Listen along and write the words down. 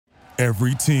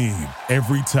Every team,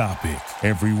 every topic,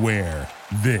 everywhere.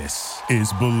 This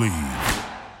is Believe.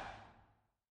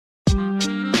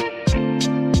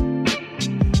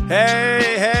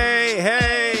 Hey.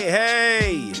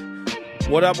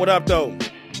 What up, though?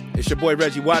 It's your boy,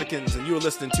 Reggie Watkins, and you're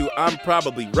listening to I'm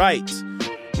Probably Right.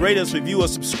 Rate us, review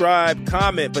us, subscribe,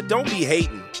 comment, but don't be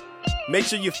hating. Make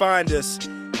sure you find us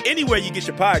anywhere you get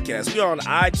your podcasts. We're on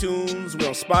iTunes, we're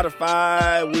on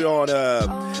Spotify, we're on,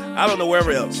 I don't know, wherever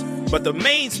else. But the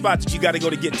main spot that you got to go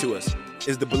to get to us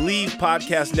is the Believe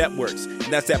Podcast Networks. And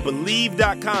that's at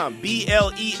Believe.com,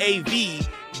 BLEAV.com.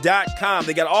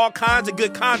 They got all kinds of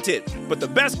good content, but the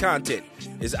best content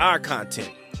is our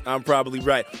content. I'm Probably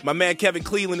Right. My man Kevin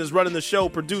Cleveland is running the show,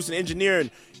 producing,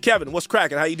 engineering. Kevin, what's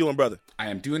cracking? How you doing, brother? I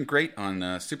am doing great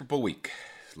on Super Bowl week.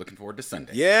 Looking forward to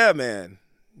Sunday. Yeah, man.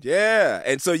 Yeah.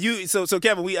 And so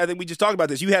Kevin, I think we just talked about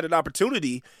this. You had an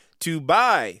opportunity to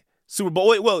buy Super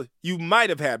Bowl. Well, you might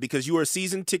have had because you were a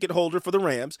season ticket holder for the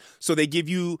Rams. So they give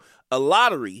you a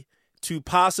lottery to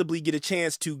possibly get a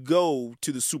chance to go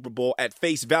to the Super Bowl at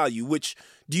face value, which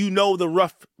do you know the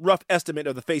rough estimate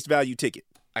of the face value ticket?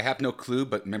 I have no clue,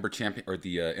 but the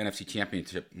NFC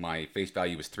Championship, my face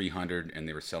value was $300 and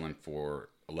they were selling for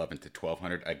 $1,100 to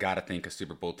 $1,200. I got to think a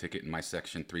Super Bowl ticket in my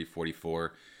section,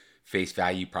 $344. Face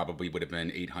value probably would have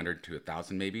been $800 to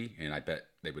 $1,000 maybe, and I bet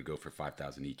they would go for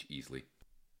 $5,000 each easily.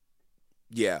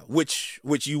 Yeah, which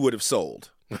you would have sold.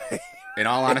 In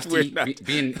all honesty,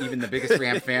 being even the biggest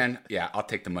Ram fan, yeah, I'll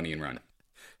take the money and run.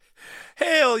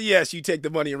 Hell yes, you take the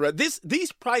money and run.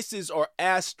 These prices are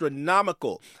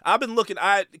astronomical. I've been looking,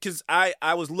 because I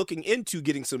was looking into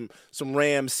getting some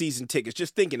Rams season tickets,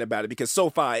 just thinking about it, because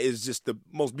SoFi is just the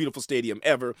most beautiful stadium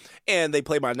ever, and they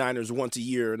play my Niners once a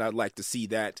year, and I'd like to see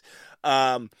that.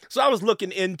 So I was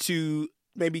looking into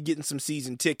maybe getting some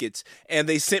season tickets, and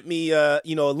they sent me a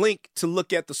link to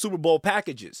look at the Super Bowl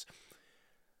packages.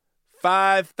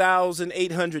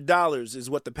 $5,800 is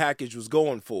what the package was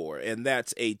going for, and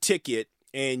that's a ticket,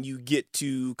 and you get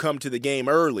to come to the game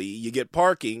early, you get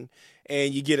parking,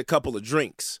 and you get a couple of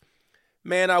drinks.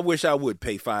 Man, I wish I would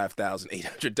pay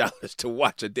 $5,800 to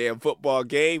watch a damn football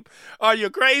game. Are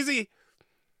you crazy?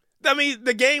 I mean,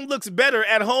 the game looks better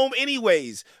at home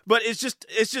anyways, but it's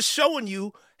just showing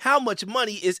you how much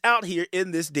money is out here in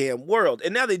this damn world.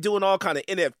 And now they're doing all kind of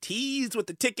NFTs with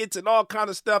the tickets and all kind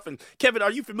of stuff. And Kevin,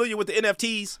 are you familiar with the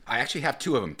NFTs? I actually have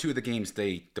two of them. Two of the games,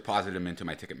 they deposited them into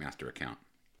my Ticketmaster account.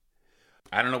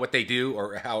 I don't know what they do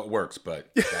or how it works,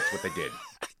 but that's what they did.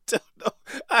 I don't know.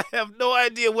 I have no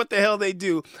idea what the hell they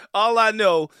do. All I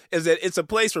know is that it's a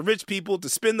place for rich people to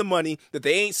spend the money that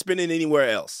they ain't spending anywhere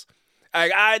else.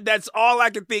 That's all I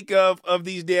can think of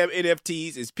these damn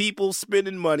NFTs is people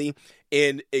spending money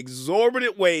in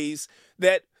exorbitant ways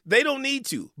that they don't need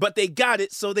to, but they got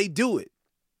it, so they do it.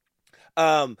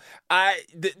 And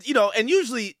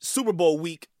usually Super Bowl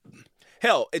week,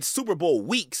 hell, it's Super Bowl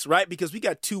weeks, right? Because we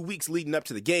got 2 weeks leading up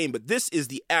to the game, but this is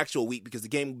the actual week because the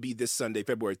game will be this Sunday,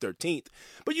 February 13th.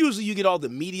 But usually you get all the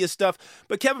media stuff.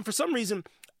 But Kevin, for some reason,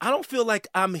 I don't feel like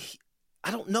I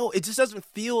don't know. It just doesn't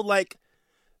feel like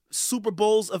Super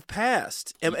Bowls of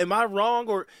past. Am I wrong?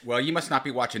 Or well, you must not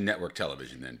be watching network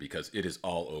television then, because it is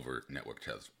all over network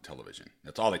television.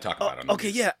 That's all they talk about on the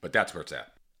news. Yeah. But that's where it's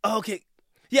at. Okay.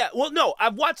 Yeah, well, no,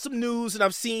 I've watched some news and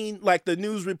I've seen like the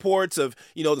news reports of,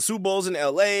 the Super Bowls in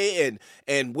LA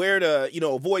and where to,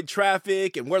 avoid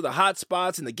traffic and where the hot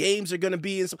spots and the games are going to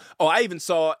be. And I even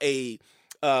saw a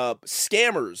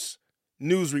scammers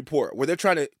news report where they're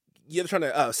trying to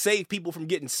save people from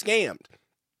getting scammed.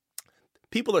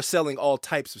 People are selling all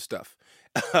types of stuff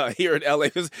here in LA.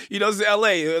 It's LA.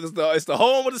 It's the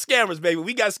home of the scammers, baby.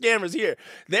 We got scammers here.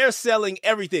 They're selling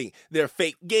everything. They're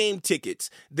fake game tickets.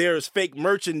 There's fake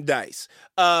merchandise.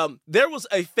 There was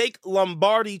a fake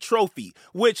Lombardi trophy,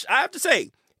 which I have to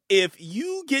say, if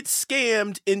you get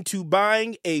scammed into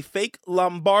buying a fake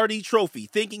Lombardi trophy,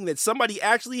 thinking that somebody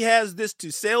actually has this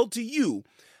to sell to you,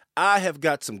 I have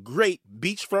got some great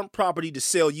beachfront property to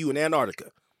sell you in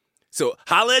Antarctica. So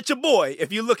holla at your boy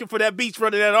if you're looking for that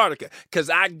beachfront in Antarctica, because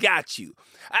I got you.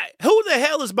 Who the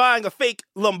hell is buying a fake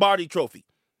Lombardi trophy?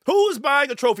 Who is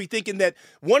buying a trophy thinking that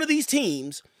one of these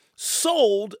teams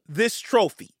sold this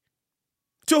trophy?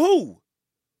 To who?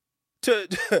 To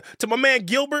my man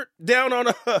Gilbert down on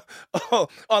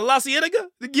La Cienega?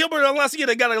 Gilbert on La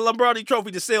Cienega got a Lombardi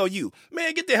trophy to sell you.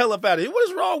 Man, get the hell up out of here. What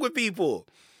is wrong with people?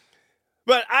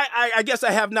 But I guess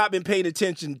I have not been paying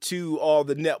attention to all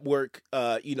the network,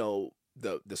 the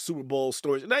Super Bowl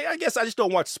stories. And I guess I just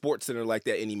don't watch SportsCenter like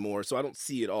that anymore, so I don't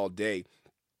see it all day.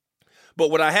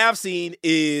 But what I have seen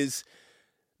is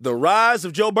the rise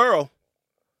of Joe Burrow.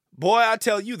 Boy, I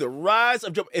tell you, the rise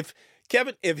of Joe.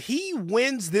 Kevin, if he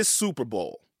wins this Super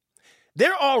Bowl,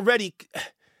 Joe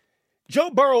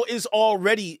Burrow is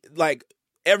already like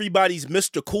everybody's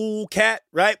Mr. Cool Cat,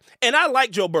 right? And I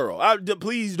like Joe Burrow.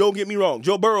 Please don't get me wrong.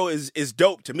 Joe Burrow is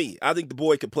dope to me. I think the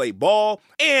boy could play ball.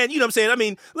 And, you know what I'm saying? I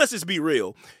mean, let's just be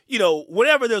real. You know,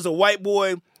 whenever there's a white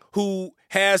boy who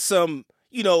has some,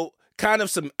 you know, kind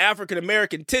of some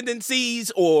African-American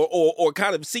tendencies or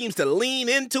kind of seems to lean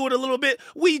into it a little bit,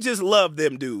 we just love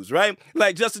them dudes, right?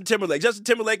 Like Justin Timberlake. Justin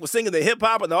Timberlake was singing the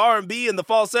hip-hop and the R&B and the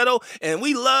falsetto, and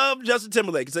we love Justin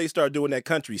Timberlake until he started doing that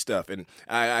country stuff, and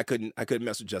I couldn't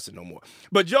mess with Justin no more.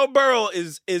 But Joe Burrow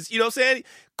is you know what I'm saying?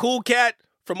 Cool cat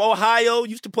from Ohio,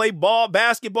 used to play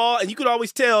basketball, and you could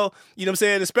always tell, you know what I'm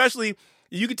saying, especially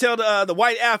you could tell the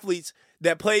white athletes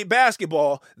that play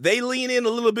basketball, they lean in a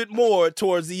little bit more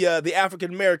towards the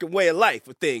African-American way of life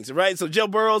with things, right? So Joe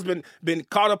Burrow's been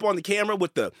caught up on the camera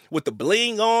with the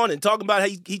bling on and talking about how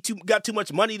he got too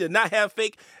much money to not have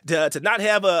to not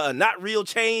have a not real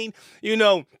chain, you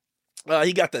know.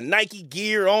 He got the Nike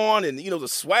gear on and, you know, the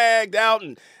swagged out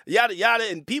and yada, yada.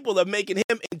 And people are making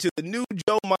him into the new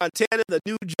Joe Montana, the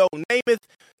new Joe Namath.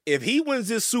 If he wins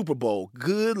this Super Bowl,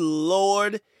 good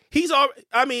Lord,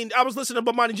 I was listening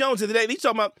to Bomani Jones the other day, and he's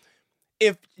talking about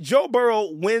if Joe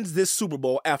Burrow wins this Super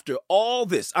Bowl after all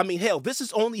this, I mean, hell, this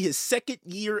is only his second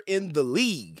year in the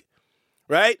league,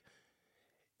 right?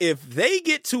 If they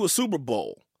get to a Super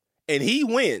Bowl and he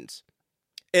wins,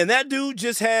 and that dude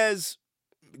just has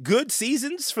good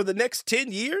seasons for the next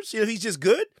 10 years, you know, he's just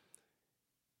good,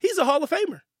 he's a Hall of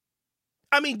Famer.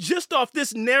 I mean, just off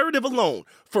this narrative alone,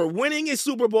 for winning a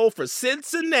Super Bowl for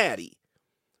Cincinnati,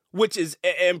 which is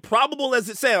improbable as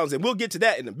it sounds, and we'll get to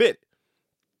that in a bit.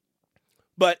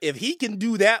 But if he can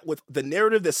do that with the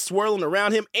narrative that's swirling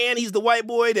around him, and he's the white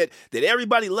boy that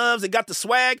everybody loves and got the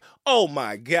swag, oh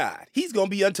my God, he's going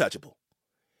to be untouchable.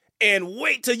 And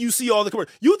wait till you see all the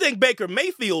commercials. You think Baker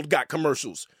Mayfield got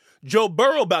commercials? Joe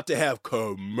Burrow about to have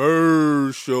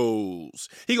commercials.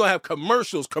 He going to have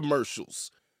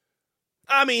commercials.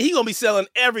 I mean, he going to be selling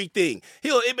everything.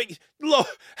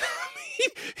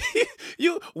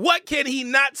 What can he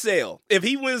not sell if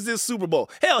he wins this Super Bowl?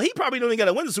 Hell, he probably don't even got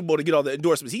to win the Super Bowl to get all the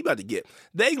endorsements he about to get.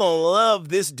 They gonna love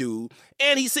this dude,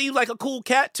 and he seems like a cool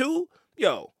cat too.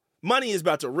 Yo, money is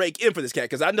about to rake in for this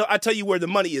cat, because I tell you where the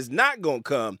money is not gonna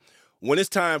come when it's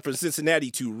time for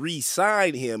Cincinnati to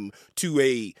re-sign him to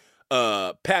a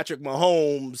Patrick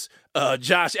Mahomes,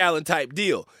 Josh Allen type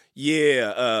deal.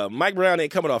 Yeah, Mike Brown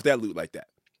ain't coming off that loot like that.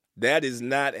 That is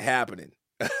not happening.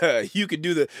 You could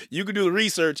do the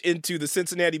research into the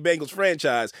Cincinnati Bengals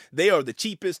franchise. They are the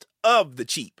cheapest of the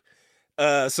cheap.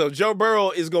 So Joe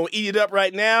Burrow is going to eat it up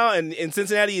right now, and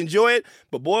Cincinnati enjoy it.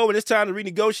 But boy, when it's time to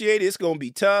renegotiate, it's going to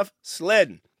be tough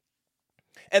sledding.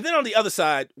 And then on the other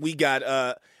side, we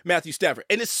got Matthew Stafford.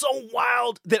 And it's so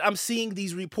wild that I'm seeing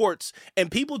these reports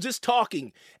and people just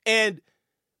talking. And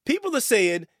people are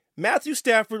saying Matthew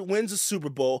Stafford wins a Super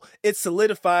Bowl. It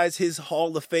solidifies his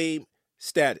Hall of Fame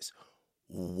status.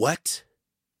 What?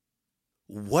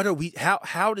 What are we?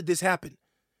 How did this happen?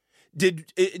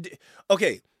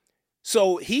 Okay,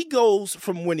 so he goes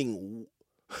from winning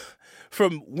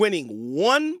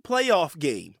one playoff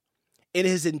game in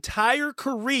his entire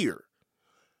career,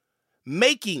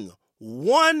 making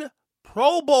one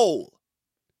Pro Bowl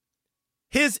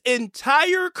his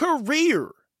entire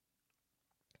career,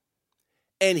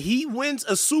 and he wins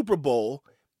a Super Bowl,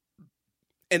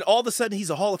 and all of a sudden he's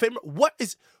a Hall of Famer.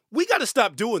 We got to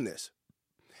stop doing this.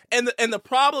 And the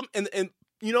problem, and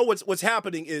you know what's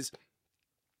happening is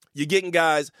you're getting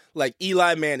guys like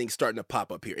Eli Manning starting to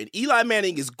pop up here. And Eli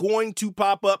Manning is going to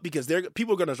pop up because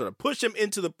people are going to sort of push him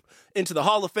into the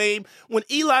Hall of Fame when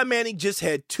Eli Manning just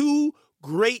had 2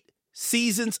 great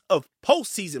seasons of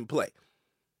postseason play.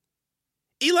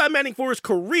 Eli Manning for his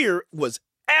career was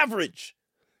average.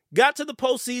 Got to the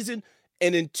postseason,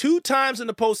 and in 2 times in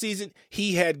the postseason,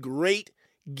 he had great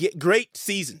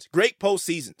seasons, great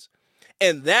postseasons.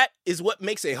 And that is what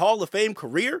makes a Hall of Fame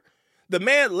career. The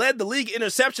man led the league in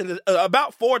interceptions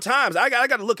about 4 times. I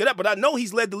got to look it up, but I know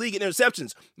he's led the league in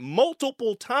interceptions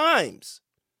multiple times.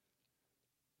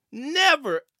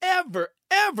 Never, ever,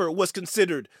 ever was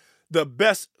considered the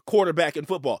best quarterback in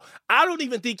football. I don't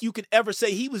even think you could ever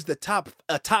say he was a top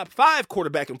 5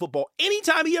 quarterback in football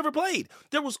anytime he ever played.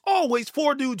 There was always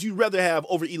 4 dudes you'd rather have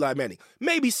over Eli Manning,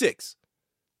 maybe 6.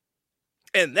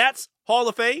 And that's Hall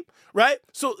of Fame, right?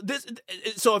 So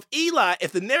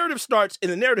if the narrative starts, and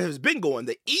the narrative has been going,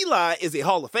 that Eli is a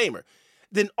Hall of Famer,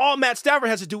 then all Matt Stafford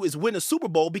has to do is win a Super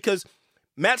Bowl, because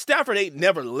Matt Stafford ain't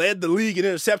never led the league in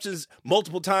interceptions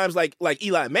multiple times like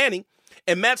Eli Manning.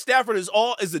 And Matt Stafford is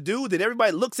the dude that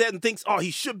everybody looks at and thinks, oh,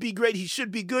 he should be great, he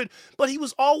should be good. But he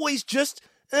was always just,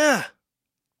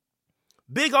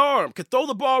 big arm, could throw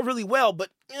the ball really well, but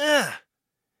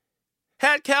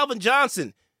had Calvin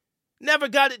Johnson, never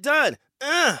got it done.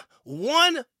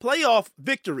 One playoff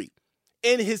victory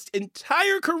in his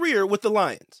entire career with the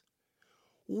Lions.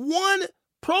 One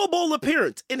Pro Bowl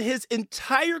appearance in his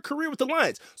entire career with the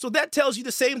Lions. So that tells you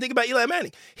the same thing about Eli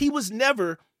Manning. He was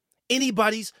never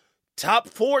anybody's top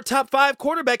 4, top 5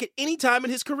 quarterback at any time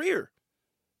in his career.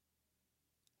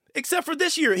 Except for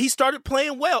this year, he started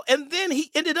playing well. And then he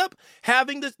ended up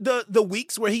having the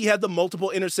weeks where he had the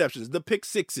multiple interceptions, the pick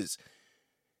sixes.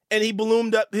 And he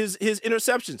ballooned up his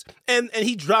interceptions. And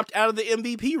he dropped out of the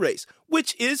MVP race,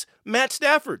 which is Matt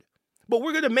Stafford. But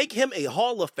we're going to make him a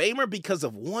Hall of Famer because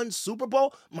of one Super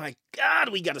Bowl? My God,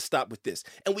 we got to stop with this.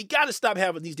 And we got to stop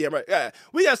having these we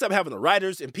got to stop having the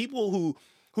writers and people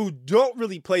who don't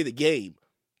really play the game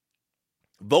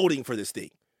voting for this thing.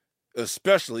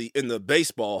 Especially in the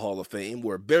Baseball Hall of Fame,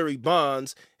 where Barry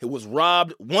Bonds was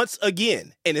robbed once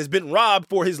again and has been robbed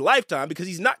for his lifetime because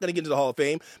he's not going to get into the Hall of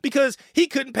Fame because he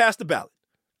couldn't pass the ballot.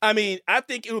 I mean, I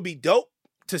think it would be dope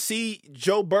to see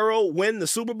Joe Burrow win the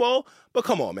Super Bowl, but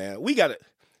come on, man. We got to,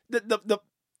 you know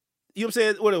what I'm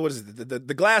saying? What is it?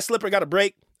 The glass slipper got to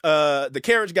break. The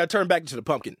carriage got to turn back into the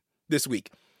pumpkin this week.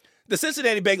 The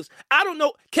Cincinnati Bengals, I don't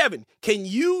know. Kevin, can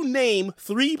you name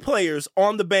 3 players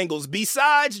on the Bengals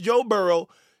besides Joe Burrow,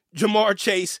 Jamar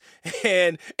Chase,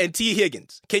 and T.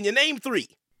 Higgins? Can you name 3?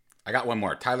 I got one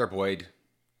more. Tyler Boyd.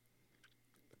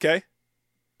 Okay.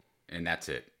 And that's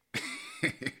it.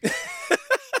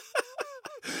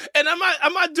 And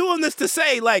I'm not doing this to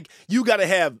say, like, you got to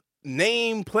have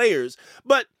name players.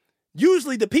 But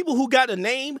usually the people who got a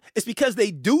name is because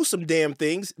they do some damn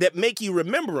things that make you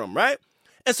remember them, right?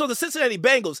 And so the Cincinnati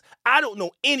Bengals, I don't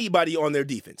know anybody on their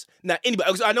defense. Not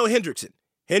anybody. I know Hendrickson.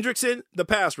 Hendrickson, the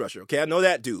pass rusher. Okay, I know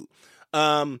that dude.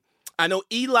 I know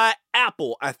Eli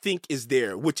Apple, I think, is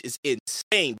there, which is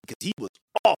insane because he was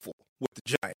awful with the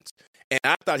Giants. And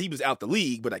I thought he was out the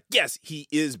league, but I guess he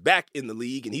is back in the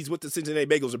league, and he's with the Cincinnati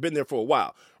Bengals, have been there for a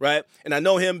while, right? And I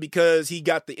know him because he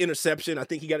got the interception. I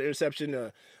think he got an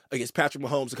interception against Patrick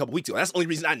Mahomes a couple weeks ago. That's the only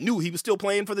reason I knew he was still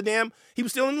playing for he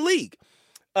was still in the league.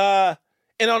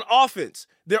 And on offense,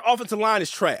 their offensive line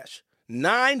is trash.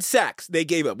 9 sacks they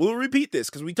gave up. We'll repeat this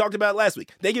because we talked about it last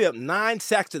week. They gave up 9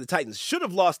 sacks to the Titans. Should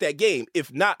have lost that game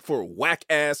if not for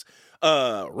whack-ass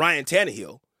Ryan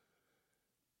Tannehill,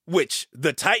 which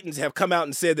the Titans have come out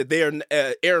and said that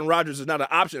Aaron Rodgers is not an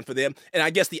option for them. And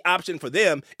I guess the option for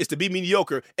them is to be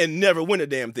mediocre and never win a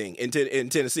damn thing in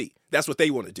Tennessee. That's what they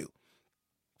want to do.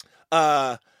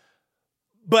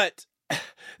 But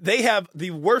they have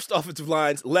the worst offensive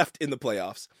lines left in the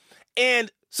playoffs. And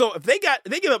so if they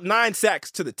give up 9 sacks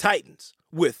to the Titans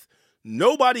with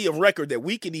nobody of record that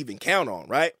we can even count on,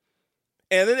 right?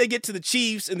 And then they get to the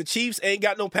Chiefs, and the Chiefs ain't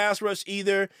got no pass rush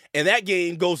either, and that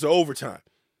game goes to overtime.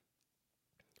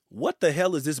 What the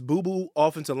hell is this boo-boo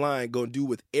offensive line going to do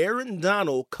with Aaron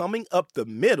Donald coming up the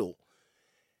middle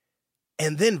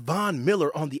and then Von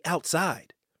Miller on the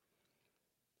outside?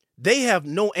 They have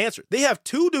no answer. They have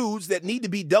 2 dudes that need to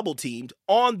be double-teamed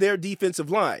on their defensive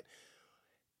line.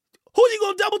 Who are you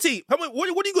going to double-team? What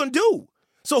are you going to do?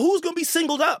 So who's going to be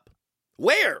singled up?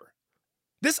 Where?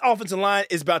 This offensive line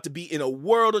is about to be in a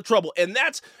world of trouble. And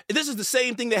this is the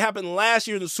same thing that happened last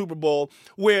year in the Super Bowl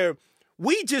where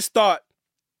we just thought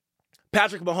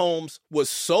Patrick Mahomes was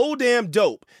so damn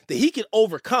dope that he could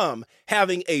overcome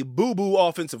having a boo-boo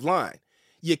offensive line.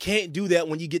 You can't do that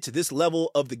when you get to this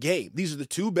level of the game. These are the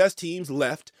 2 best teams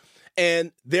left,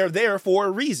 and they're there for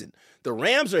a reason. The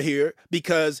Rams are here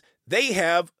because they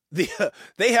have the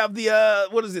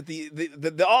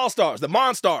All-Stars, the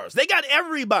Monstars. They got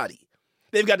everybody.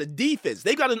 They've got a defense.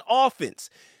 They've got an offense.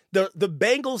 The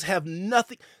Bengals have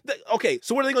nothing. Okay,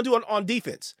 so what are they going to do on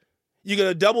defense? You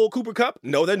going to double Cooper Kupp?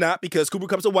 No, they're not, because Cooper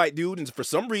Kupp's a white dude, and for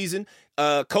some reason,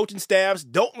 coaching staffs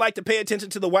don't like to pay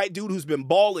attention to the white dude who's been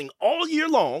balling all year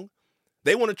long.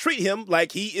 They want to treat him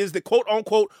like he is the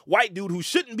quote-unquote white dude who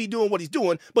shouldn't be doing what he's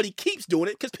doing, but he keeps doing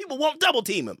it because people won't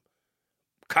double-team him.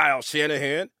 Kyle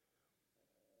Shanahan.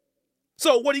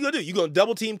 So what are you going to do? You're going to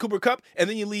double-team Cooper Kupp, and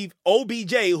then you leave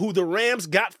OBJ, who the Rams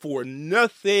got for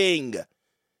nothing.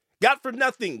 Got for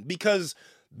nothing because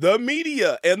the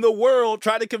media and the world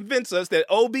tried to convince us that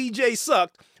OBJ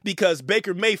sucked because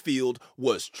Baker Mayfield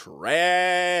was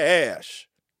trash.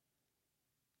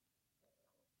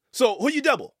 So who you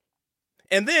double?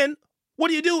 And then What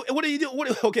do you do?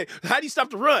 Okay, how do you stop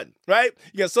the run, right?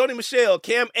 You got Sony Michel,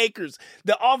 Cam Akers.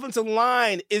 The offensive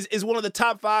line is one of the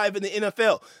top 5 in the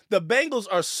NFL. The Bengals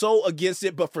are so against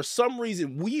it, but for some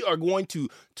reason, we are going to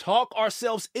talk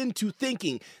ourselves into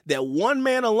thinking that one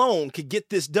man alone could get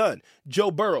this done,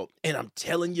 Joe Burrow. And I'm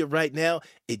telling you right now,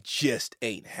 it just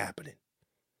ain't happening.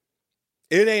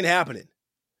 It ain't happening.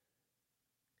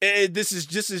 This is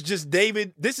just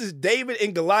David. This is David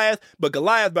and Goliath, but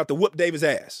Goliath about to whoop David's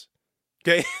ass.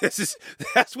 Okay,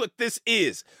 that's what this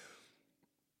is.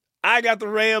 I got the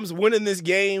Rams winning this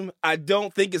game. I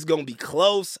don't think it's going to be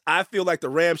close. I feel like the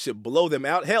Rams should blow them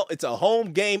out. Hell, it's a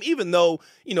home game, even though,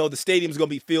 the stadium's going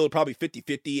to be filled probably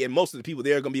 50-50, and most of the people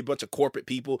there are going to be a bunch of corporate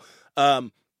people. I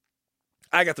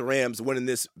got the Rams winning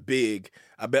this big.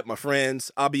 I bet my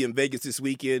friends. I'll be in Vegas this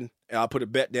weekend, and I'll put a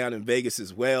bet down in Vegas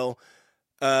as well.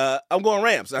 I'm going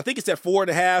Rams. I think it's at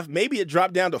 4.5. Maybe it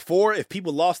dropped down to 4 if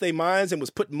people lost their minds and was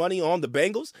putting money on the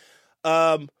Bengals.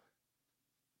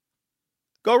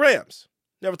 Go Rams.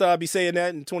 Never thought I'd be saying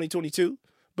that in 2022,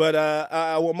 but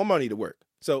I want my money to work.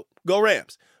 So go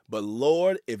Rams. But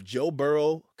Lord, if Joe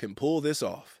Burrow can pull this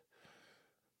off,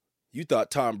 you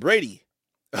thought Tom Brady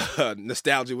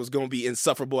nostalgia was going to be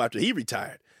insufferable after he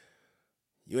retired.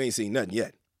 You ain't seen nothing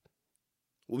yet.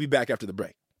 We'll be back after the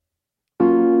break.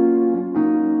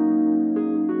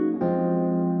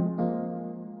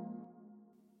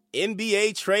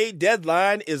 NBA trade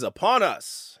deadline is upon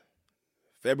us.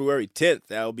 February 10th.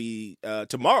 That'll be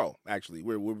tomorrow, actually.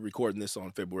 We're recording this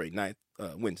on February 9th,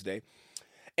 Wednesday.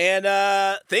 And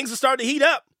things are starting to heat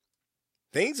up.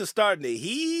 The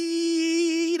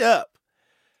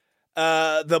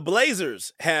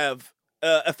Blazers have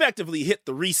effectively hit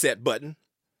the reset button,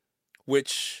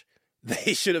 which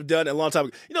they should have done a long time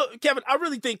ago. Kevin, I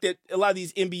really think that a lot of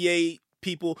these NBA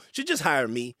people should just hire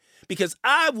me, because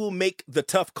I will make the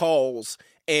tough calls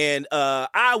and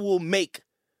I will make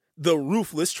the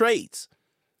ruthless trades.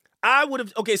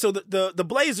 So the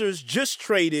Blazers just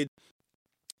traded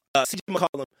CJ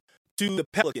McCollum to the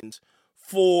Pelicans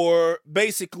for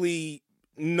basically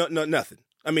nothing.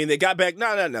 I mean, they got back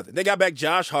nothing. They got back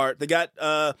Josh Hart. They got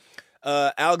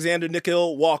Alexander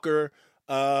Nickel Walker.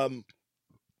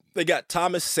 They got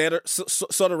Thomas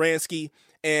Satoransky.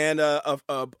 And a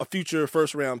future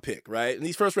first-round pick, right? And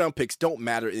these first-round picks don't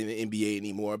matter in the NBA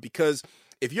anymore, because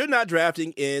if you're not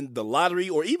drafting in the lottery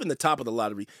or even the top of the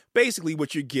lottery, basically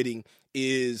what you're getting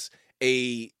is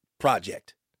a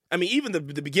project. I mean, even the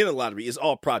beginning of the lottery is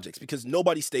all projects, because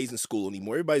nobody stays in school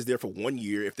anymore. Everybody's there for 1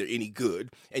 year if they're any good,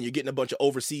 and you're getting a bunch of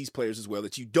overseas players as well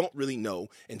that you don't really know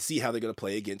and see how they're going to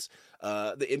play against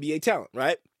the NBA talent,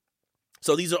 right?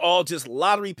 So these are all just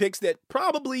lottery picks that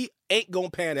probably ain't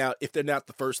going to pan out if they're not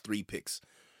the first 3 picks.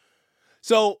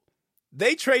 So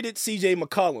they traded CJ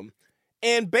McCollum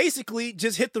and basically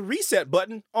just hit the reset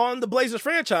button on the Blazers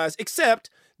franchise,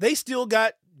 except they still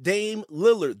got Dame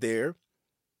Lillard there,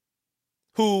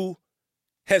 who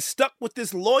has stuck with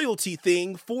this loyalty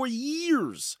thing for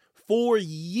years.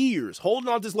 Holding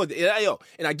on to this loyalty.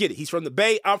 And I get it. He's from the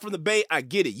Bay. I'm from the Bay. I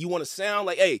get it. You want to sound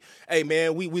like, hey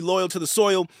man, we loyal to the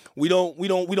soil. We don't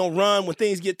run when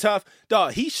things get tough.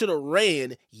 Dog, he should have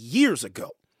ran years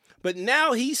ago. But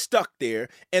now he's stuck there,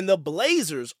 and the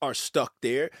Blazers are stuck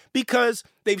there because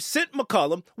they've sent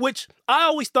McCollum, which I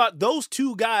always thought those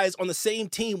two guys on the same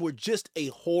team were just a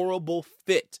horrible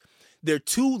fit. They're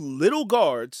two little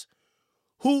guards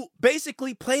who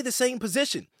basically play the same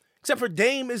position. Except for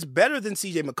Dame is better than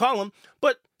CJ McCollum,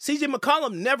 but CJ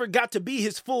McCollum never got to be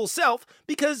his full self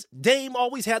because Dame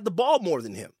always had the ball more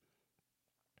than him.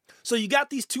 So you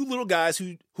got these two little guys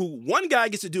who one guy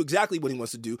gets to do exactly what he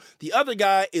wants to do. The other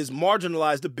guy is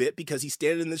marginalized a bit because he's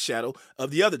standing in the shadow of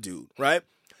the other dude, right?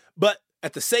 But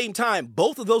at the same time,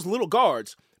 both of those little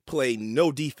guards play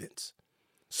no defense.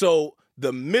 So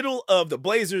the middle of the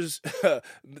Blazers'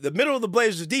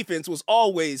 defense was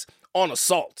always on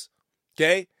assault,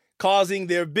 okay? Causing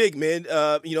their big men,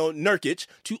 Nurkic,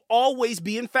 to always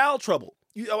be in foul trouble.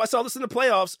 I saw this in the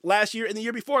playoffs last year and the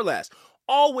year before last.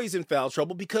 Always in foul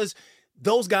trouble because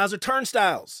those guys are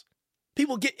turnstiles.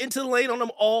 People get into the lane on them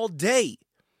all day.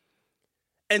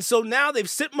 And so now they've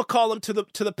sent McCollum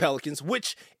to the Pelicans,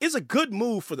 which is a good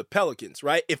move for the Pelicans,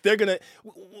 right? If they're going to,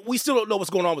 we still don't know what's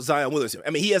going on with Zion Williamson.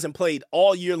 I mean, he hasn't played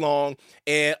all year long,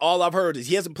 and all I've heard is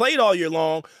he hasn't played all year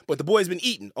long, but the boy's been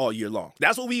eating all year long.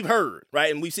 That's what we've heard,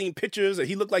 right? And we've seen pictures, and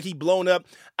he looked like he blown up.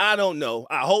 I don't know.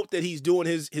 I hope that he's doing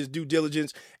his due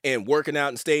diligence and working out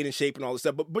and staying in shape and all this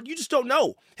stuff, but you just don't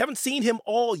know. Haven't seen him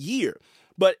all year.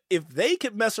 But if they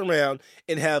could mess around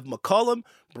and have McCollum,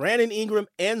 Brandon Ingram,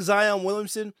 and Zion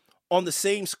Williamson on the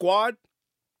same squad,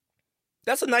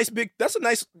 That's a nice, big-ish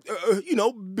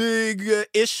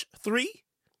three.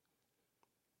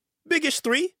 Big-ish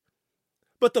three.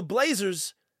 But the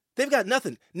Blazers, they've got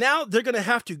nothing. Now they're going to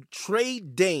have to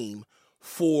trade Dame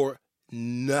for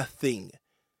nothing.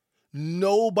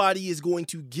 Nobody is going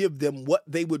to give them what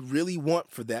they would really want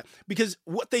for that, because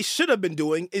what they should have been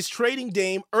doing is trading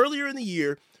Dame earlier in the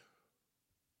year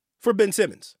for Ben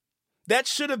Simmons. That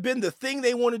should have been the thing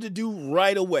they wanted to do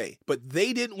right away, but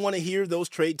they didn't want to hear those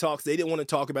trade talks. They didn't want to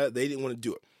talk about it. They didn't want to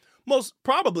do it. Most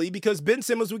probably because Ben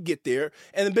Simmons would get there,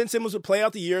 and then Ben Simmons would play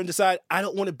out the year and decide, I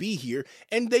don't want to be here,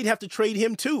 and they'd have to trade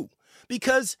him too.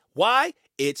 Because why?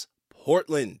 It's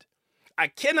Portland. I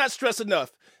cannot stress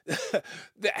enough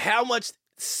that how much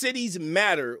cities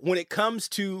matter when it comes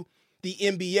to the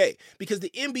NBA, because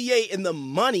the NBA and the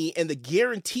money and the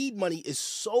guaranteed money is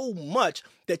so much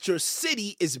that your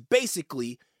city is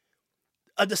basically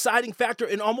a deciding factor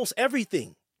in almost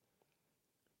everything.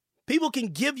 People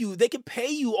can they can pay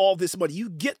you all this money. You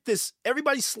get this,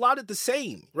 everybody's slotted the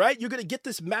same, right? You're going to get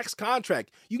this max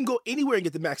contract. You can go anywhere and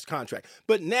get the max contract.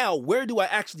 But now, where do I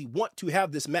actually want to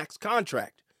have this max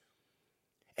contract?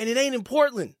 And it ain't in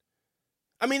Portland.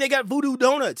 I mean, they got Voodoo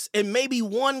Donuts and maybe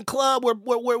one club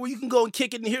where you can go and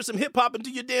kick it and hear some hip hop and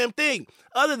do your damn thing.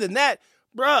 Other than that,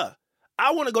 bruh,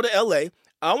 I want to go to LA.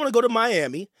 I want to go to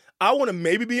Miami. I want to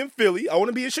maybe be in Philly. I want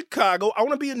to be in Chicago. I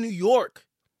want to be in New York.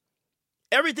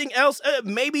 Everything else,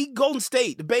 maybe Golden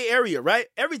State, the Bay Area, right?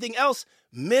 Everything else,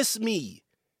 miss me.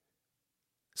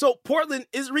 So Portland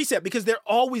is reset because they're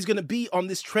always going to be on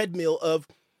this treadmill of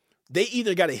they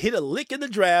either got to hit a lick in the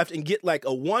draft and get like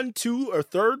a 1, 2, or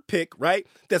 3rd pick, right?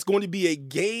 That's going to be a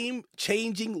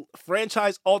game-changing,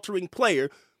 franchise-altering player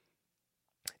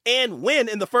and win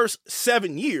in the first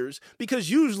 7 years, because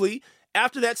usually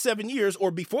after that 7 years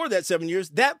or before that 7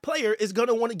 years, that player is going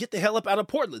to want to get the hell up out of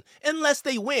Portland unless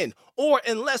they win or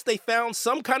unless they found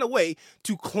some kind of way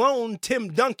to clone Tim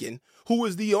Duncan, who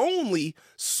was the only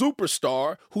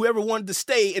superstar who ever wanted to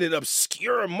stay in an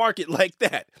obscure market like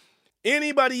that.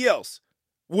 Anybody else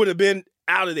would have been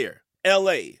out of there.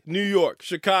 LA, New York,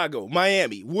 Chicago,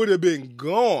 Miami would have been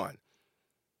gone.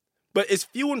 But it's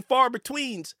few and far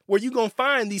between where you're going to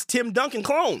find these Tim Duncan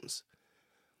clones.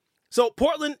 So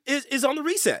Portland is on the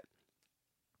reset.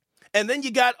 And then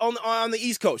you got on the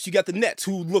East Coast, you got the Nets,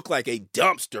 who look like a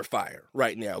dumpster fire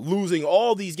right now, losing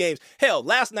all these games. Hell,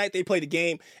 last night they played a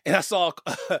game, and I saw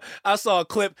a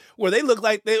clip where they look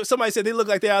like somebody said they look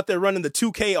like they're out there running the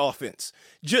 2K offense.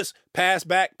 Just pass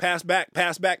back, pass back,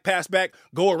 pass back, pass back,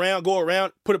 go around,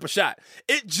 put up a shot.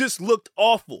 It just looked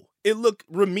awful. It looked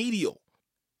remedial.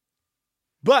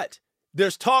 But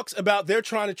there's talks about they're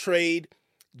trying to trade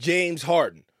James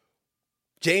Harden.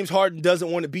 James Harden doesn't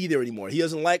want to be there anymore. He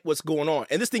doesn't like what's going on.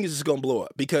 And this thing is just going to blow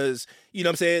up because, you know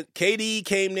what I'm saying, KD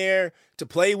came there to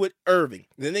play with Irving.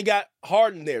 Then they got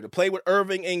Harden there to play with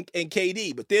Irving and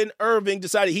KD. But then Irving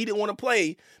decided he didn't want to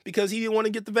play because he didn't want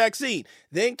to get the vaccine.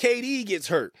 Then KD gets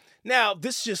hurt. Now,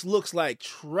 this just looks like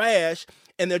trash,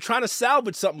 and they're trying to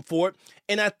salvage something for it.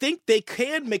 And I think they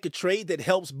can make a trade that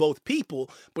helps both people,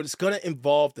 but it's going to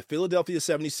involve the Philadelphia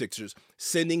 76ers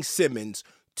sending Simmons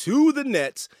to the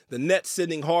Nets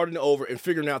sending Harden over and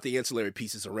figuring out the ancillary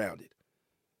pieces around it.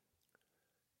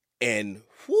 And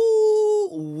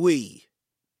whoo-wee,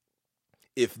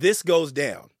 if this goes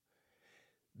down,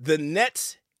 the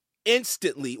Nets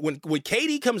instantly, when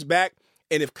KD comes back,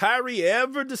 and if Kyrie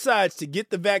ever decides to get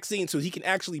the vaccine so he can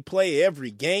actually play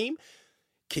every game,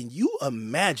 can you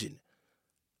imagine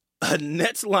a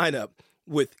Nets lineup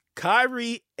with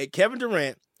Kyrie and Kevin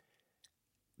Durant,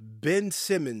 Ben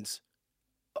Simmons?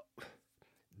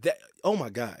 Oh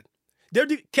my God.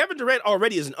 Kevin Durant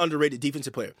already is an underrated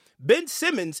defensive player. Ben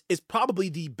Simmons is probably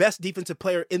the best defensive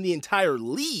player in the entire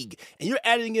league, and you're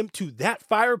adding him to that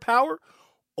firepower?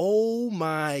 Oh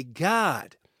my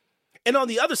God. And on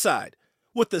the other side,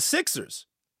 with the Sixers,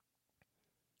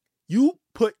 you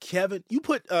put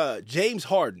James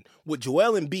Harden with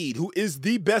Joel Embiid, who is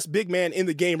the best big man in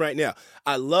the game right now.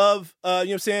 I love,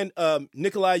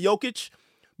 Nikola Jokic,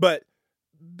 but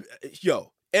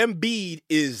Embiid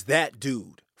is that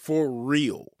dude for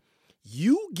real.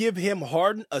 You give him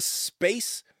Harden a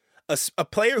space, a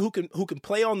player who can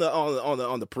play on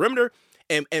the perimeter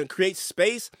and create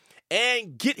space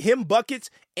and get him buckets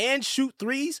and shoot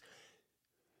threes.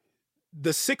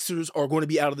 The Sixers are going to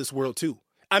be out of this world too.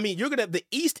 I mean, the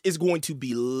East is going to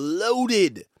be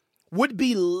loaded. Would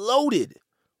be loaded.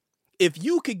 If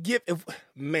you could you're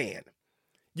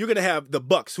going to have the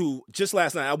Bucks, who just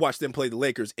last night I watched them play the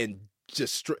Lakers and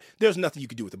there's nothing you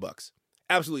could do with the Bucks.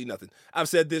 Absolutely nothing. I've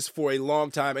said this for a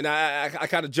long time, and I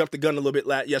kind of jumped the gun a little bit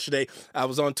yesterday. I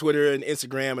was on Twitter and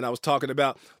Instagram, and I was talking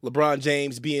about LeBron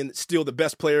James being still the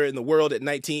best player in the world at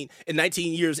 19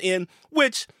 years in,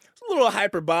 which is a little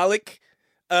hyperbolic.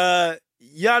 Giannis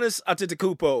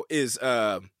Antetokounmpo is,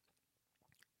 I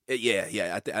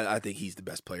think he's the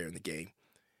best player in the game.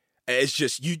 It's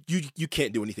just you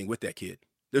can't do anything with that kid.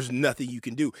 There's nothing you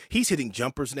can do. He's hitting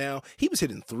jumpers now. He was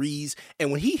hitting threes.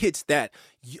 And when he hits that,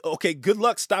 okay, good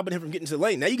luck stopping him from getting to the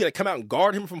lane. Now you got to come out and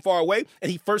guard him from far away,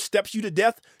 and he first steps you to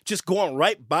death, just going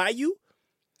right by you,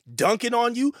 dunking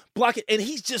on you, blocking. And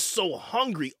he's just so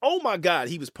hungry. Oh, my God,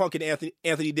 he was punking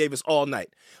Anthony Davis all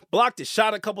night. Blocked his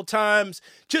shot a couple times,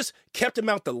 just kept him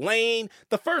out the lane.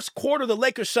 The first quarter, the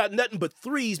Lakers shot nothing but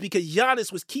threes because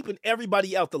Giannis was keeping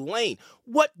everybody out the lane.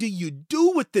 What do you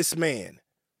do with this man?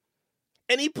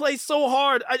 And he plays so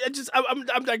hard.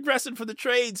 I'm digressing for the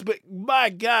trades, but my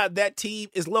God, that team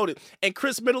is loaded. And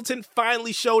Chris Middleton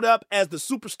finally showed up as the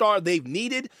superstar they've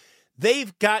needed.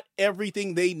 They've got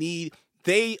everything they need.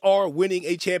 They are winning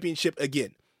a championship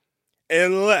again.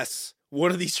 Unless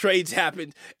one of these trades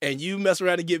happened and you mess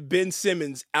around and get Ben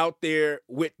Simmons out there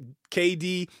with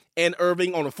KD and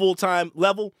Irving on a full-time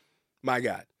level, my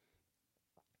God.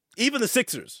 Even the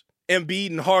Sixers,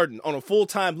 Embiid and Harden on a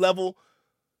full-time level,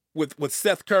 with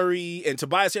Seth Curry and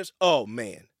Tobias Harris, oh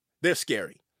man, they're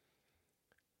scary.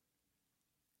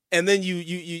 And then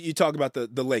you talk about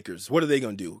the Lakers. What are they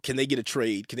going to do? Can they get a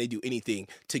trade? Can they do anything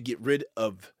to get rid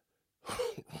of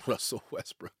Russell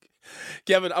Westbrook?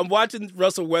 Kevin, I'm watching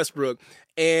Russell Westbrook,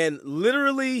 and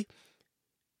literally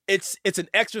it's an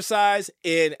exercise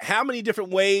in how many different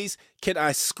ways can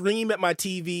I scream at my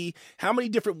TV? How many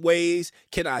different ways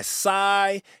can I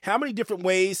sigh? How many different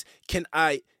ways can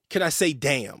I say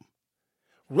damn?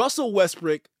 Russell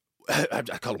Westbrook, I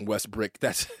call him Westbrook.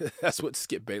 That's what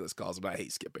Skip Bayless calls him. I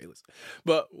hate Skip Bayless.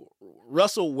 But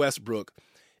Russell Westbrook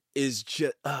is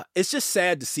just, it's just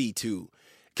sad to see too.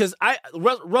 Because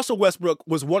Russell Westbrook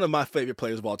was one of my favorite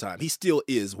players of all time. He still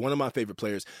is one of my favorite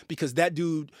players because that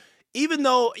dude, even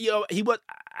though,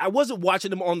 I wasn't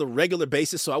watching him on the regular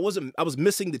basis, so I was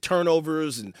missing the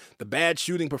turnovers and the bad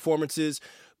shooting performances.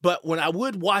 But when I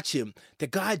would watch him, the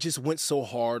guy just went so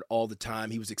hard all the time.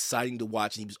 He was exciting to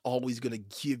watch, and he was always going to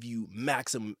give you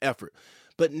maximum effort.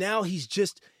 But now he's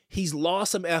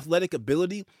lost some athletic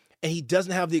ability, and he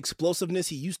doesn't have the explosiveness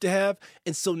he used to have.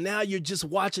 And so now you're just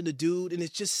watching the dude, and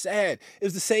it's just sad. It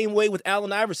was the same way with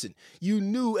Allen Iverson. You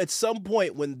knew at some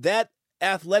point when that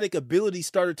athletic ability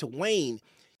started to wane,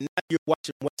 now you're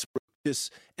watching Westbrook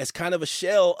just as kind of a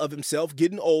shell of himself,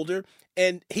 getting older.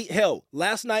 And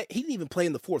last night, he didn't even play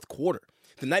in the fourth quarter.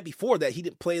 The night before that, he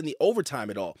didn't play in the overtime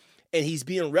at all. And he's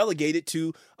being relegated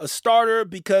to a starter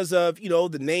because of,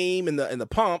 the name and the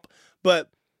pomp. But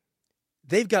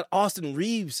they've got Austin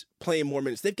Reeves playing more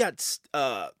minutes. They've got,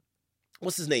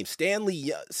 what's his name?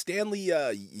 Stanley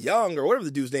Young, or whatever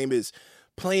the dude's name is,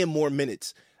 playing more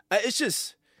minutes. It's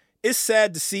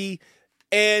sad to see.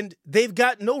 And they've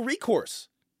got no recourse.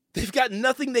 They've got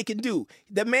nothing they can do.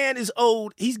 The man is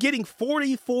owed. He's getting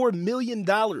 $44 million.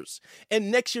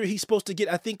 And next year he's supposed to get,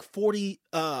 I think, $48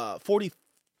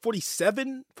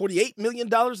 million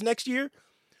next year.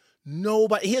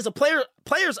 Nobody. He has a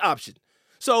player's option.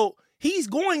 So he's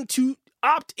going to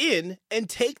opt in and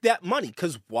take that money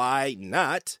because why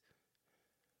not?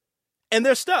 And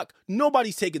they're stuck.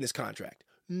 Nobody's taking this contract.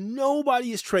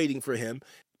 Nobody is trading for him.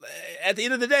 At the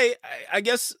end of the day, I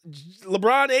guess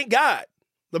LeBron ain't God.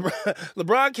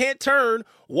 LeBron can't turn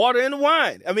water into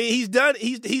wine. I mean, he's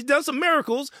done some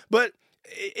miracles, but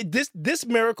this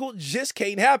miracle just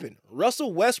can't happen.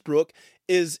 Russell Westbrook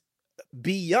is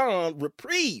beyond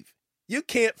reprieve. You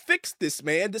can't fix this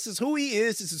man. This is who he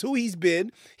is. This is who he's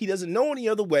been. He doesn't know any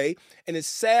other way, and it's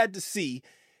sad to see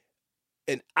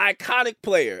an iconic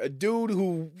player, a dude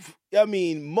who,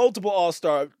 multiple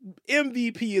All-Star,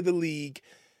 MVP of the league,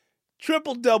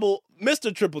 triple-double,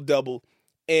 Mr. Triple-Double,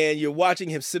 and you're watching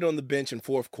him sit on the bench in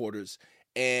fourth quarters,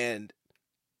 and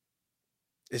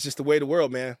it's just the way of the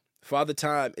world, man. Father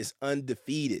Time is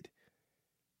undefeated,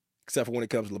 except for when it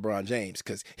comes to LeBron James,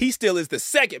 because he still is the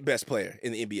second best player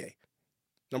in the NBA.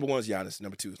 Number one is Giannis.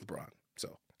 Number two is LeBron.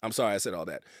 So I'm sorry I said all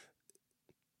that.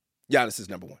 Giannis is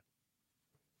number one.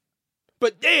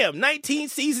 But damn, 19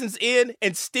 seasons in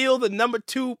and still the number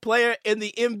two player in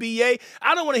the NBA.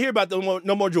 I don't want to hear about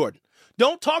no more Jordan.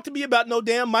 Don't talk to me about no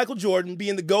damn Michael Jordan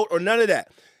being the GOAT or none of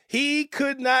that. He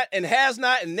could not and has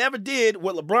not and never did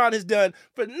what LeBron has done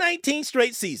for 19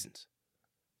 straight seasons.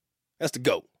 That's the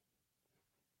GOAT.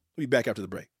 We'll be back after the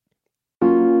break.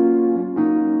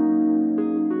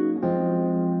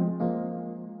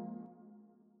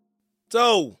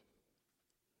 So,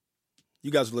 You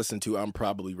guys are listening to I'm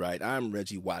Probably Right. I'm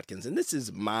Reggie Watkins, and this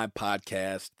is my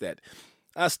podcast that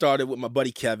I started with my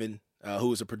buddy Kevin,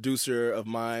 who is a producer of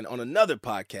mine on another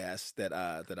podcast that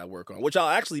I work on, which I'll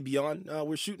actually be on.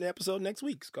 We're shooting an episode next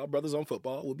week. It's called Brothers on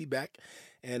Football. We'll be back,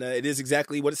 and it is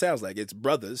exactly what it sounds like. It's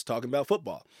brothers talking about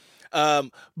football.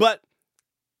 But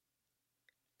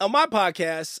on my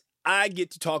podcast, I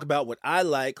get to talk about what I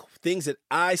like, things that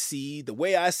I see, the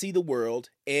way I see the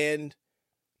world, and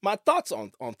my thoughts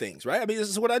on things, right? I mean, this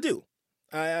is what I do.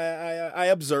 I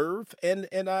observe and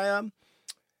I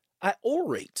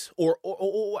orate or what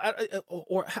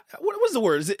was the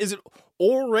word? Is it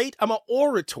orate? I'm an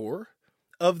orator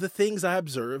of the things I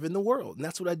observe in the world, and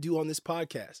that's what I do on this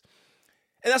podcast.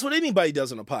 And that's what anybody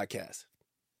does on a podcast.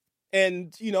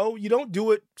 And you don't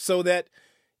do it so that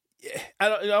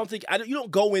you don't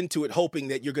go into it hoping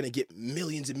that you're going to get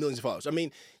millions and millions of followers. I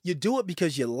mean, you do it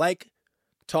because you like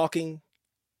talking.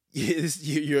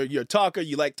 You're a talker.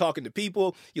 You like talking to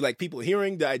people. You like people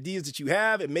hearing the ideas that you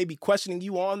have and maybe questioning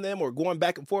you on them or going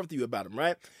back and forth with you about them,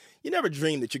 right? You never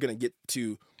dream that you're going to get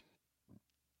to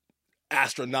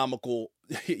astronomical,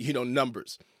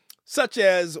 numbers, such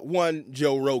as one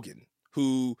Joe Rogan,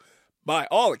 who, by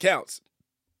all accounts,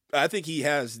 I think he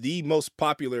has the most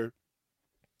popular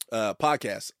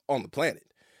podcast on the planet.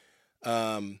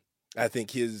 I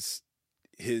think his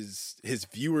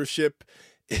viewership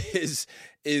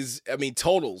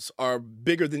totals are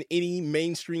bigger than any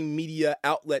mainstream media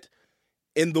outlet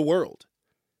in the world.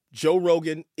 Joe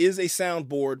Rogan is a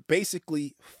soundboard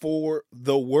basically for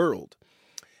the world.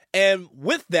 And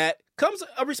with that comes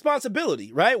a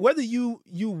responsibility, right? Whether you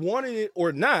wanted it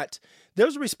or not,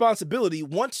 there's a responsibility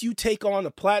once you take on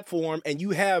a platform and you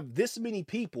have this many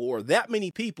people or that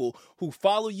many people who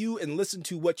follow you and listen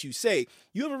to what you say.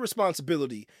 You have a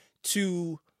responsibility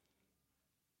to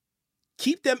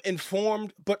keep them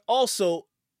informed, but also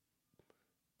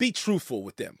be truthful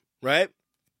with them, right?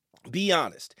 Be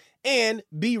honest and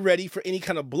be ready for any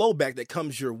kind of blowback that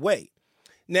comes your way.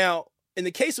 Now, in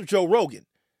the case of Joe Rogan,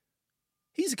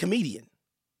 he's a comedian,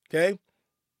 okay?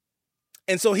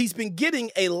 And so he's been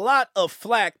getting a lot of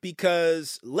flack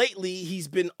because lately he's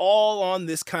been all on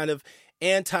this kind of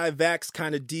anti-vax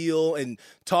kind of deal and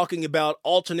talking about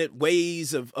alternate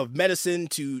ways of medicine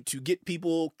to get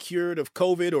people cured of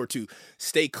COVID or to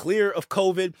stay clear of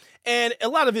COVID. And a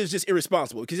lot of it is just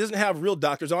irresponsible because he doesn't have real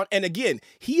doctors on. And again,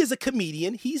 he is a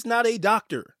comedian. He's not a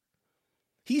doctor.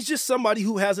 He's just somebody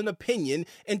who has an opinion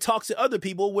and talks to other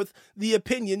people with the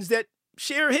opinions that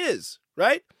share his,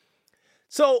 right?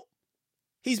 So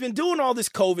he's been doing all this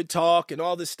COVID talk and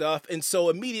all this stuff, and so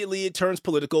immediately it turns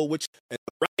political, which the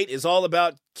right is all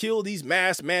about kill these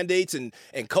mask mandates, and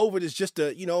COVID is just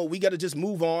we got to just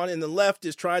move on, and the left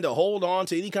is trying to hold on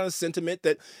to any kind of sentiment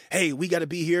that, hey, we got to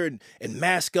be here and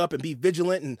mask up and be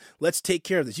vigilant, and let's take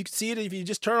care of this. You can see it if you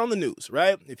just turn on the news,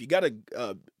 right? If you got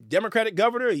a Democratic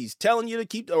governor, he's telling you to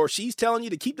keep, or she's telling you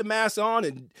to keep the mask on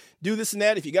and do this and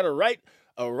that. If you got a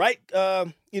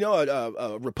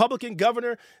Republican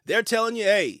governor, they're telling you,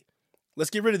 hey, let's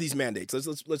get rid of these mandates.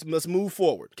 Let's move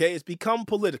forward. Okay. It's become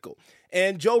political.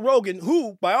 And Joe Rogan,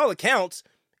 who by all accounts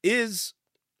is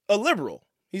a liberal,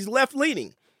 he's left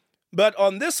leaning, but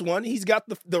on this one, he's got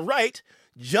the right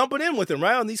jumping in with him,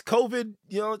 right? On these COVID,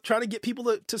 trying to get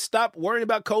people to stop worrying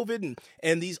about COVID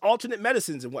and these alternate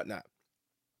medicines and whatnot.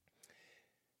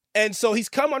 And so he's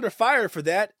come under fire for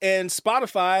that. And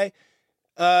Spotify,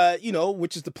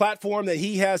 which is the platform that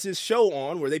he has his show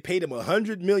on, where they paid him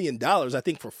 $100 million, I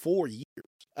think, for 4 years.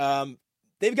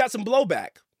 They've got some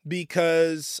blowback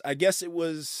because I guess it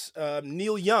was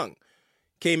Neil Young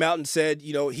came out and said,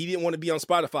 he didn't want to be on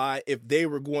Spotify if they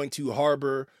were going to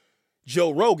harbor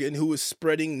Joe Rogan, who was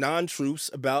spreading non-truths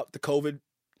about the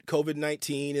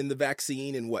COVID-19 and the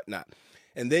vaccine and whatnot.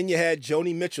 And then you had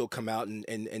Joni Mitchell come out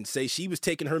and say she was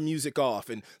taking her music off.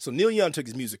 And so Neil Young took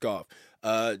his music off.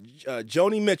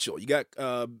 Joni Mitchell, you got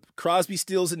Crosby,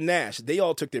 Stills, and Nash. They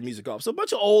all took their music off. So a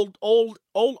bunch of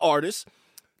old artists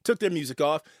took their music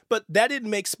off. But that didn't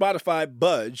make Spotify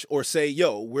budge or say,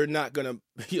 yo, we're not going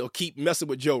to keep messing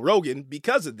with Joe Rogan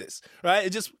because of this, right?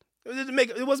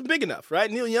 It wasn't big enough, right?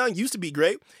 Neil Young used to be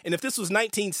great. And if this was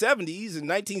 1970s and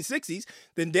 1960s,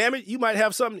 then damn it, you might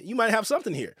have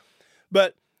something here.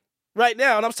 But right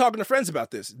now, and I was talking to friends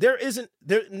about this,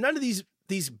 none of these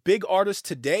big artists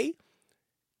today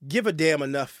give a damn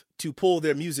enough to pull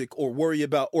their music or worry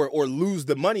about or lose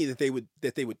the money that they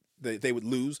would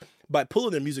lose by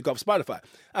pulling their music off Spotify.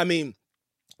 I mean,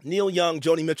 Neil Young,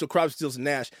 Joni Mitchell, Crosby, Stills, and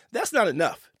Nash, that's not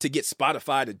enough to get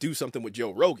Spotify to do something with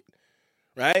Joe Rogan,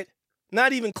 right?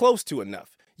 Not even close to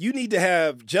enough. You need to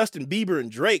have Justin Bieber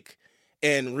and Drake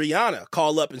and Rihanna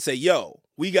call up and say, yo,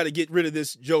 we got to get rid of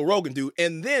this Joe Rogan dude.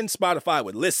 And then Spotify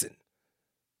would listen.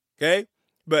 Okay?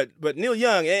 But Neil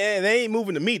Young, they ain't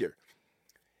moving the meter.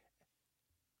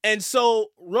 And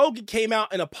so Rogan came out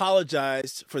and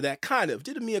apologized for that,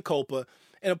 did a mea culpa,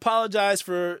 and apologized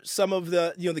for some of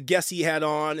the, the guests he had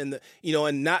on and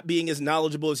and not being as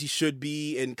knowledgeable as he should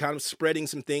be and kind of spreading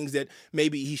some things that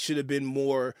maybe he should have been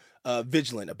more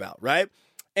vigilant about, right?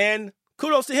 And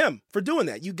kudos to him for doing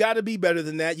that. You got to be better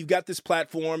than that. You got this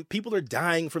platform. People are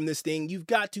dying from this thing. You've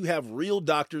got to have real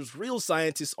doctors, real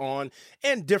scientists on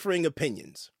and differing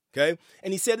opinions, okay?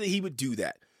 And he said that he would do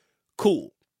that.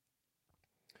 Cool.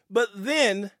 But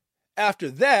then after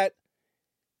that,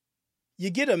 you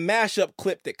get a mashup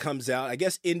clip that comes out. I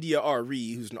guess India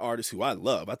Ari, who's an artist who I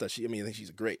love. I think she's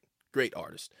a great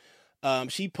artist.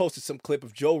 She posted some clip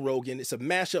of Joe Rogan. It's a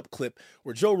mashup clip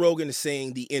where Joe Rogan is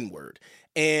saying the N-word.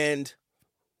 And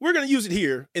we're going to use it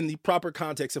here in the proper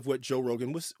context of what Joe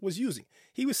Rogan was using.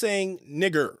 He was saying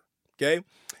nigger, okay?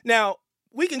 Now,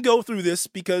 we can go through this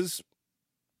because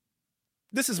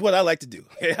this is what I like to do.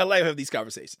 I like to have these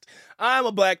conversations. I'm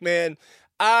a black man.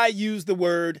 I use the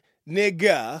word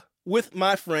nigga with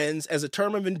my friends as a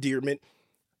term of endearment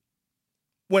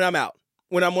when I'm out,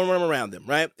 when I'm around them,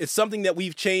 right? It's something that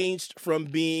we've changed from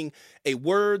being a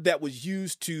word that was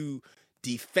used to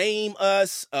defame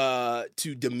us,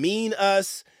 to demean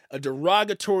us, a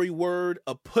derogatory word,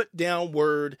 a put-down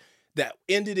word that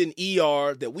ended in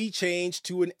ER that we changed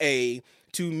to an A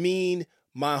to mean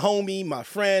my homie, my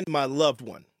friend, my loved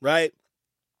one, right?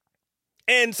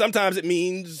 And sometimes it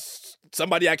means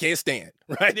somebody I can't stand,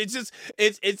 right?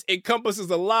 It encompasses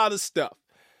a lot of stuff.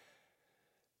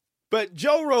 But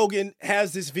Joe Rogan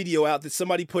has this video out that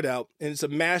somebody put out, and it's a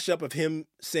mashup of him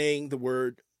saying the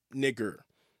word nigger.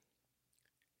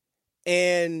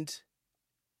 And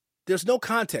there's no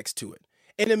context to it.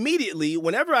 And immediately,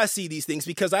 whenever I see these things,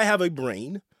 because I have a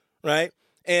brain, right?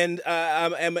 And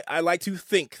I like to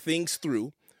think things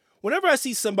through. Whenever I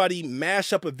see somebody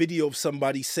mash up a video of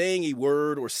somebody saying a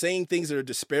word or saying things that are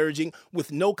disparaging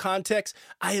with no context,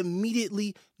 I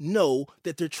immediately know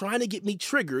that they're trying to get me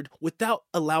triggered without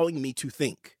allowing me to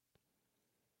think.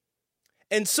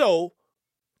 And so,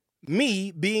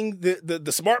 me being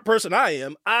the smart person I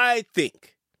am, I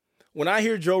think, when I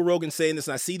hear Joe Rogan saying this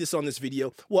and I see this on this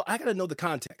video, well, I got to know the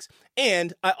context.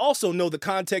 And I also know the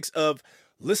context of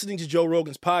listening to Joe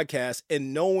Rogan's podcast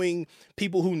and knowing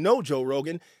people who know Joe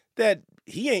Rogan that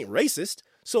he ain't racist.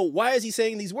 So why is he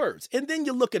saying these words? And then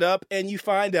you look it up and you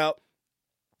find out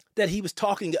that he was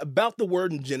talking about the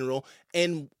word in general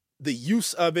and the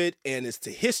use of it and its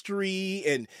to history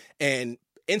and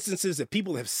instances that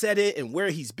people have said it and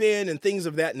where he's been and things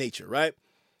of that nature, right?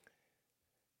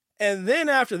 And then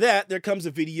after that, there comes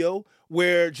a video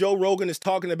where Joe Rogan is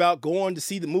talking about going to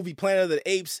see the movie Planet of the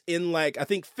Apes in, I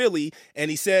think Philly.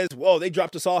 And he says, well, they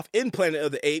dropped us off in Planet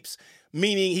of the Apes,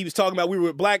 meaning he was talking about we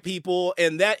were black people,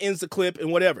 and that ends the clip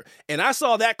and whatever. And I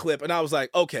saw that clip and I was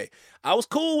like, okay, I was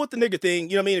cool with the nigger thing.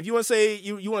 You know what I mean? If you want to say,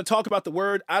 you want to talk about the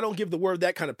word, I don't give the word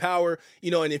that kind of power,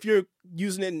 and if you're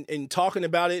using it and talking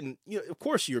about it, and of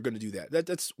course you're going to do that.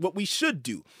 That's what we should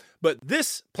do. But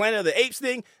this Planet of the Apes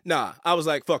thing, nah, I was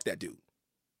like, fuck that dude.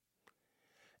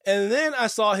 And then I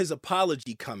saw his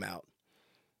apology come out.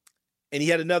 And he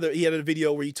had a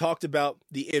video where he talked about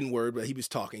the N-word that he was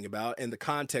talking about and the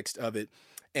context of it.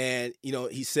 And,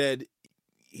 he said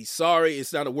he's sorry.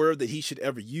 It's not a word that he should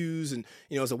ever use. And,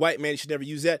 as a white man, he should never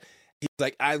use that. He's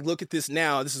like, I look at this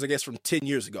now. This is, I guess, from 10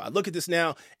 years ago. I look at this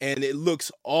now and it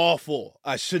looks awful.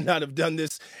 I should not have done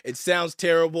this. It sounds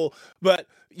terrible. But,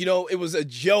 it was a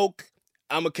joke.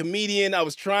 I'm a comedian. I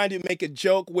was trying to make a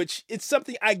joke, which it's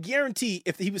something I guarantee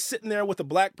if he was sitting there with a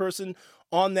black person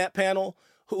on that panel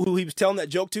who he was telling that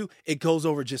joke to, it goes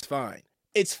over just fine.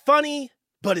 It's funny,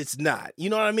 but it's not. You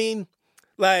know what I mean?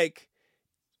 Like,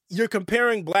 you're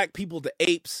comparing black people to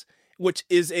apes, which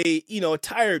is a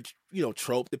tired,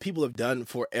 trope that people have done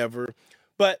forever.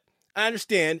 But I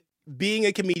understand being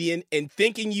a comedian and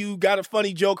thinking you got a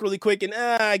funny joke really quick and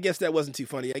I guess that wasn't too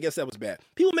funny. I guess that was bad.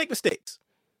 People make mistakes.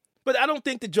 But I don't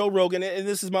think that Joe Rogan, and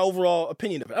this is my overall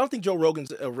opinion of it, I don't think Joe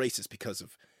Rogan's a racist because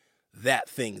of that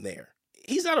thing there.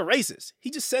 He's not a racist.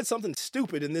 He just said something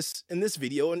stupid in this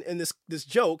video and this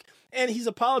joke, and he's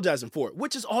apologizing for it,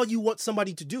 which is all you want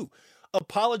somebody to do.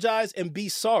 Apologize and be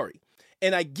sorry.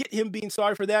 And I get him being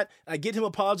sorry for that. I get him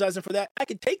apologizing for that. I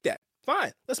can take that.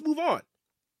 Fine. Let's move on.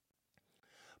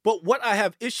 But what I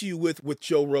have issue with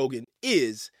Joe Rogan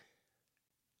is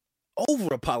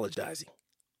over apologizing.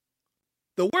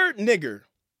 The word nigger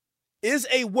is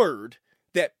a word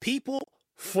that people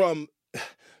from,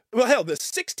 the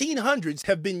 1600s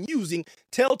have been using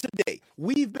till today.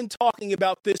 We've been talking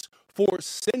about this for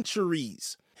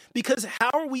centuries. Because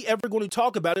how are we ever going to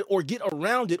talk about it or get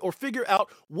around it or figure out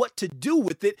what to do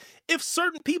with it if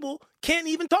certain people can't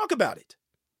even talk about it?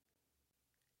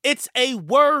 It's a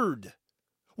word.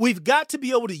 We've got to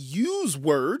be able to use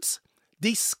words,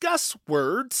 discuss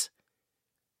words,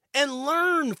 and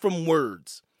learn from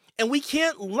words. And we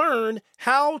can't learn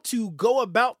how to go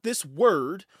about this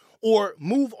word or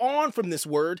move on from this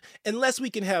word unless we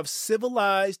can have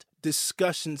civilized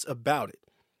discussions about it.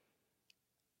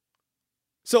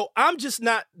 So I'm just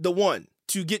not the one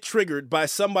to get triggered by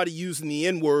somebody using the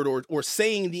N-word or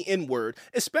saying the N-word,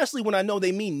 especially when I know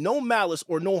they mean no malice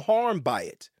or no harm by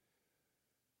it.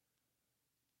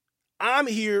 I'm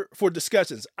here for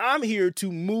discussions. I'm here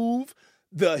to move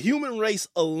the human race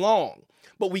along.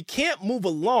 But we can't move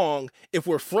along if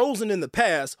we're frozen in the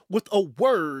past with a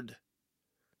word.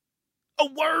 A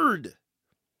word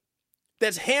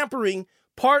that's hampering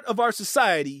part of our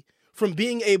society from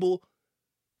being able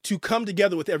to come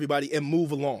together with everybody and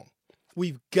move along.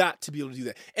 We've got to be able to do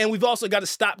that. And we've also got to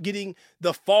stop getting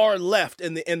the far left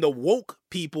and the woke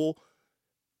people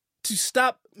to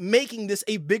stop making this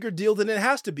a bigger deal than it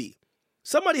has to be.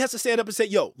 Somebody has to stand up and say,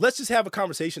 yo, let's just have a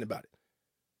conversation about it.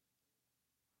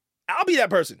 I'll be that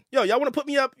person. Yo, y'all want to put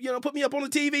me up on the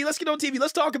TV? Let's get on TV.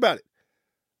 Let's talk about it.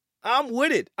 I'm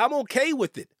with it. I'm okay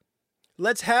with it.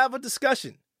 Let's have a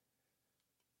discussion.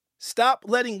 Stop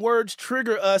letting words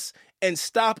trigger us and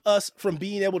stop us from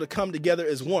being able to come together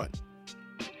as one.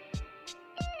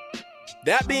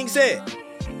 That being said,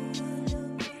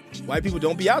 white people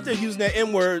don't be out there using that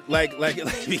N-word like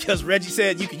because Reggie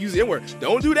said you can use the N-word.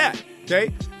 Don't do that,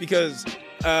 okay? Because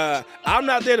I'm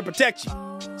not there to protect you.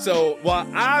 So while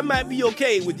I might be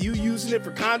okay with you using it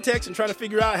for context and trying to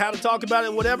figure out how to talk about it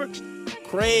and whatever,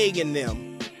 Craig and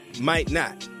them might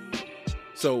not.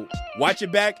 So watch your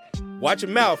back, watch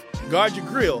your mouth, guard your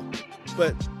grill,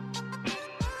 but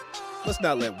let's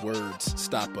not let words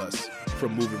stop us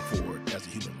from moving forward as a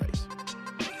human race.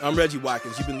 I'm Reggie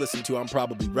Watkins. You've been listening to I'm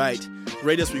Probably Right.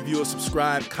 Rate us, review us,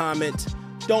 subscribe, comment.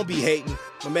 Don't be hating.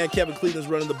 My man Kevin Cleveland's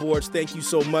running the boards. Thank you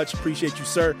so much. Appreciate you,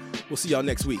 sir. We'll see y'all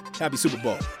next week. Happy Super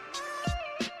Bowl.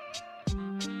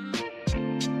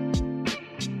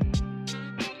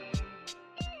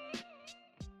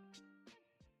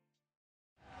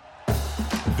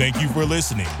 Thank you for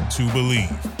listening to Believe.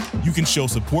 You can show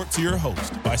support to your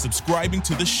host by subscribing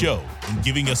to the show and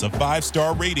giving us a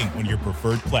 5-star rating on your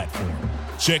preferred platform.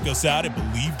 Check us out at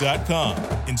Believe.com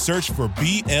and search for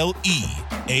BLEAV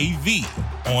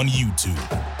on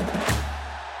YouTube.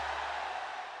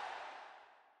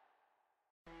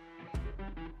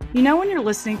 You know when you're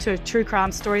listening to a true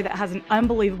crime story that has an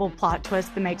unbelievable plot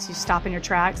twist that makes you stop in your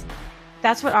tracks?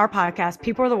 That's what our podcast,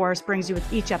 People Are the Worst, brings you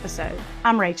with each episode.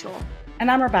 I'm Rachel. And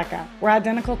I'm Rebecca. We're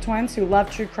identical twins who love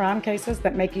true crime cases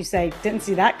that make you say, didn't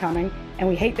see that coming, and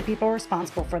we hate the people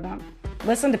responsible for them.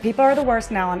 Listen to People Are the Worst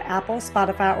now on Apple,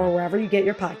 Spotify, or wherever you get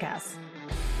your podcasts.